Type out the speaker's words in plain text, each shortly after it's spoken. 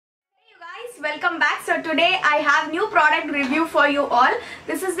welcome back. So today I have new product review for you all.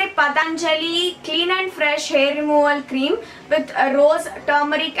 This is the Patanjali Clean and Fresh Hair Removal Cream with rose,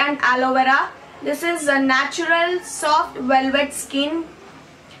 turmeric and aloe vera. This is a natural soft velvet skin.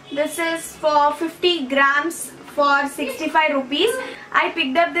 This is for 50 grams for 65 rupees. I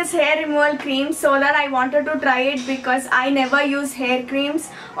picked up this hair removal cream so that I wanted to try it because I never use hair creams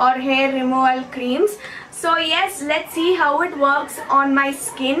or hair removal creams. So yes, let's see how it works on my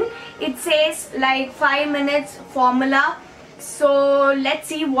skin. It says like 5 minutes formula. So let's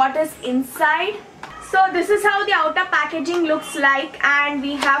see what is inside. So this is how the outer packaging looks like, and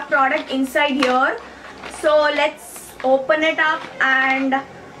we have product inside here. So let's open it up, and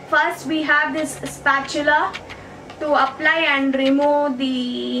first we have this spatula to apply and remove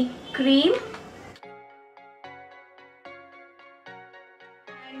the cream.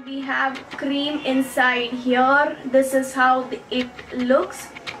 And we have cream inside here. This is how it looks.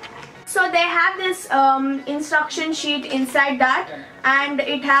 So they have this instruction sheet inside that, and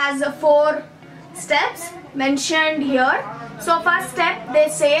it has 4 steps mentioned here. So first step, they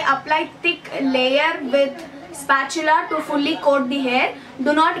say apply thick layer with spatula to fully coat the hair.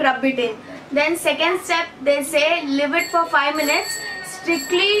 Do not rub it in. Then second step, they say leave it for 5 minutes,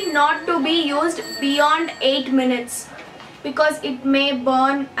 strictly not to be used beyond 8 minutes because it may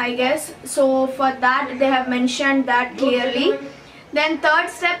burn, I guess. So for that they have mentioned that clearly. Then third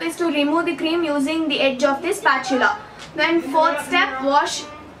step is to remove the cream using the edge of the spatula. Then fourth step, wash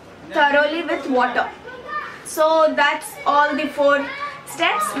thoroughly with water. So that's all the 4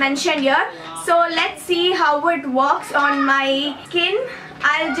 steps mentioned here. So let's see how it works on my skin.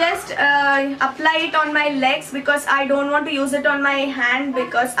 I'll just apply it on my legs because I don't want to use it on my hand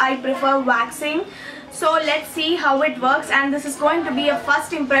because I prefer waxing. So let's see how it works, and this is going to be a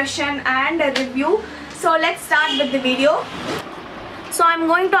first impression and a review. So let's start with the video. So I'm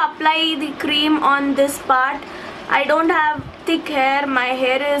going to apply the cream on this part. I don't have thick hair, my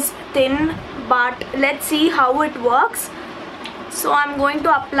hair is thin, but let's see how it works. So I'm going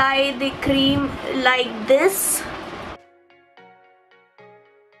to apply the cream like this.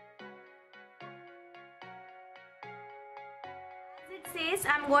 As it says,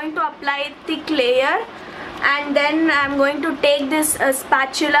 I'm going to apply thick layer, and then I'm going to take this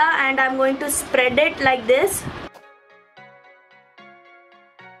spatula and I'm going to spread it like this.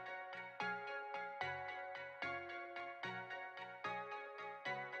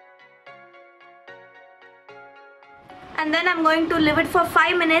 And then I'm going to leave it for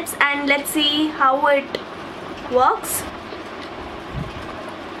 5 minutes and let's see how it works.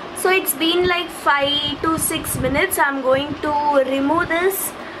 So it's been like 5 to 6 minutes. I'm going to remove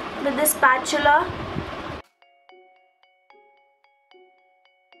this with the spatula.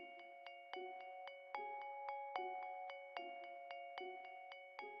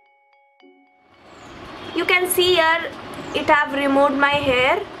 You can see here it have removed my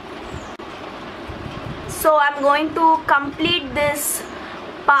hair. So I'm going to complete this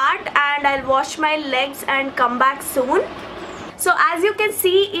part and I'll wash my legs and come back soon. So as you can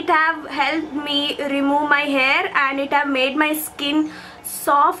see, it have helped me remove my hair and it have made my skin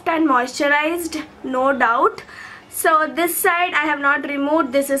soft and moisturized, no doubt. So this side I have not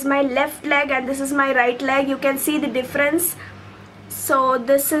removed. This is my left leg and this is my right leg. You can see the difference. So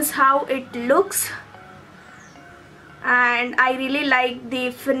this is how it looks, and I really like the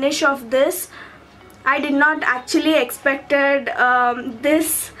finish of this. I did not actually expected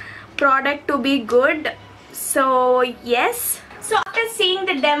this product to be good. So yes. So after seeing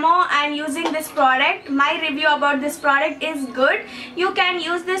the demo and using this product, my review about this product is good. You can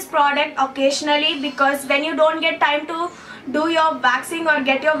use this product occasionally because when you don't get time to do your waxing or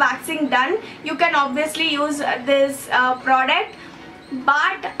get your waxing done, you can obviously use this product.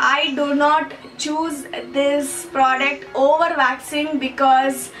 But I do not choose this product over waxing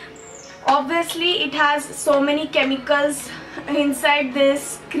because obviously it has so many chemicals inside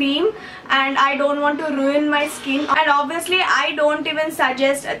this cream and I don't want to ruin my skin. And obviously I don't even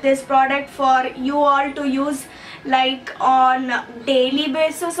suggest this product for you all to use like on daily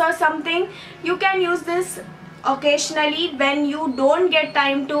basis or something. You can use this occasionally when you don't get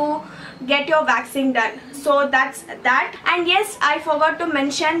time to get your waxing done. So that's that. And yes, I forgot to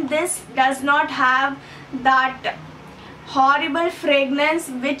mention, this does not have that horrible fragrance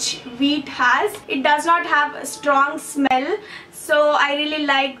which wheat has. It does not have a strong smell. So I really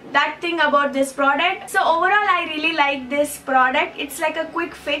like that thing about this product. So overall I really like this product. It's like a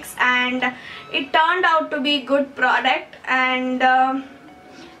quick fix and it turned out to be good product. And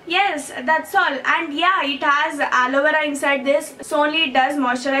yes, that's all. And yeah, it has aloe vera inside this, so only it does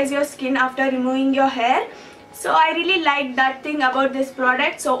moisturize your skin after removing your hair. So I really like that thing about this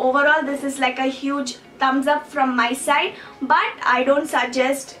product. So overall this is like a huge thumbs up from my side, but I don't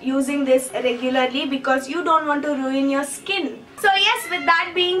suggest using this regularly because you don't want to ruin your skin. So yes, with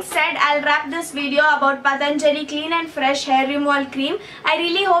that being said, I'll wrap this video about Patanjali Clean and Fresh Hair Removal Cream. I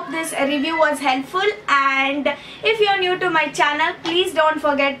really hope this review was helpful, and if you're new to my channel, please don't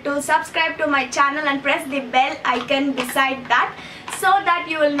forget to subscribe to my channel and press the bell icon beside that so that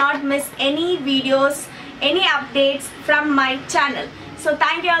you will not miss any videos, any updates from my channel. So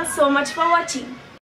thank you all so much for watching.